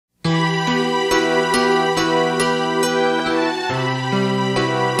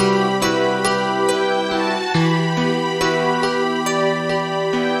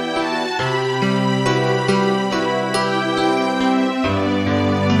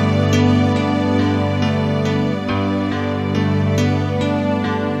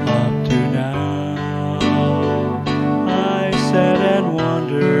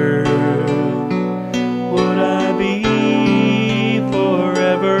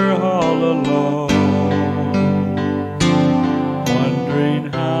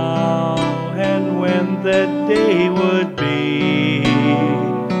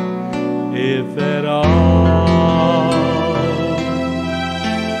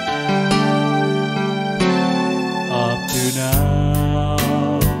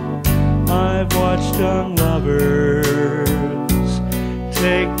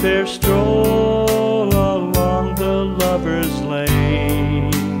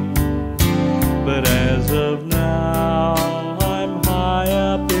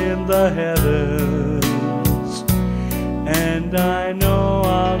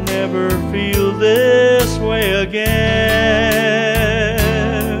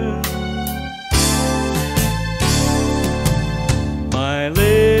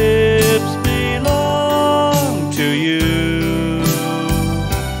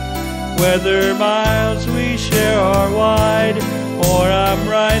I'm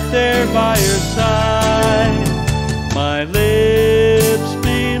right there by your side. My lips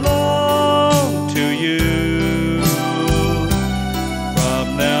belong to you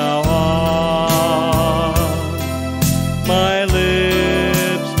from now on. My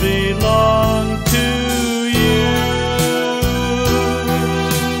lips belong to you.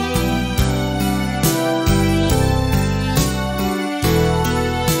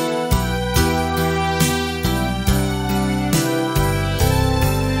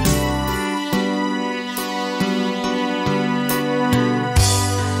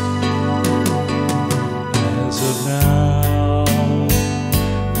 As of now,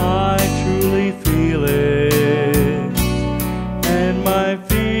 I truly feel it, and my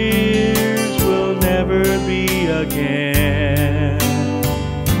fears will never be again.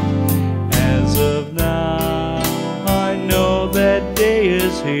 As of now, I know that day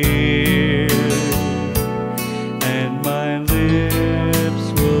is here, and my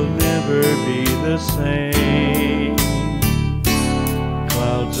lips will never be the same.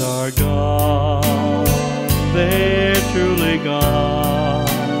 Clouds are gone, they're truly gone,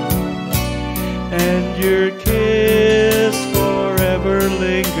 and your kiss forever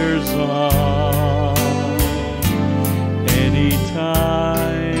lingers on.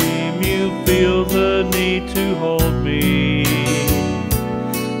 Anytime you feel the need to hold me,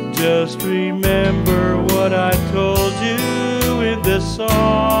 just remember what I told you in this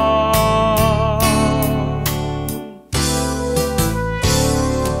song.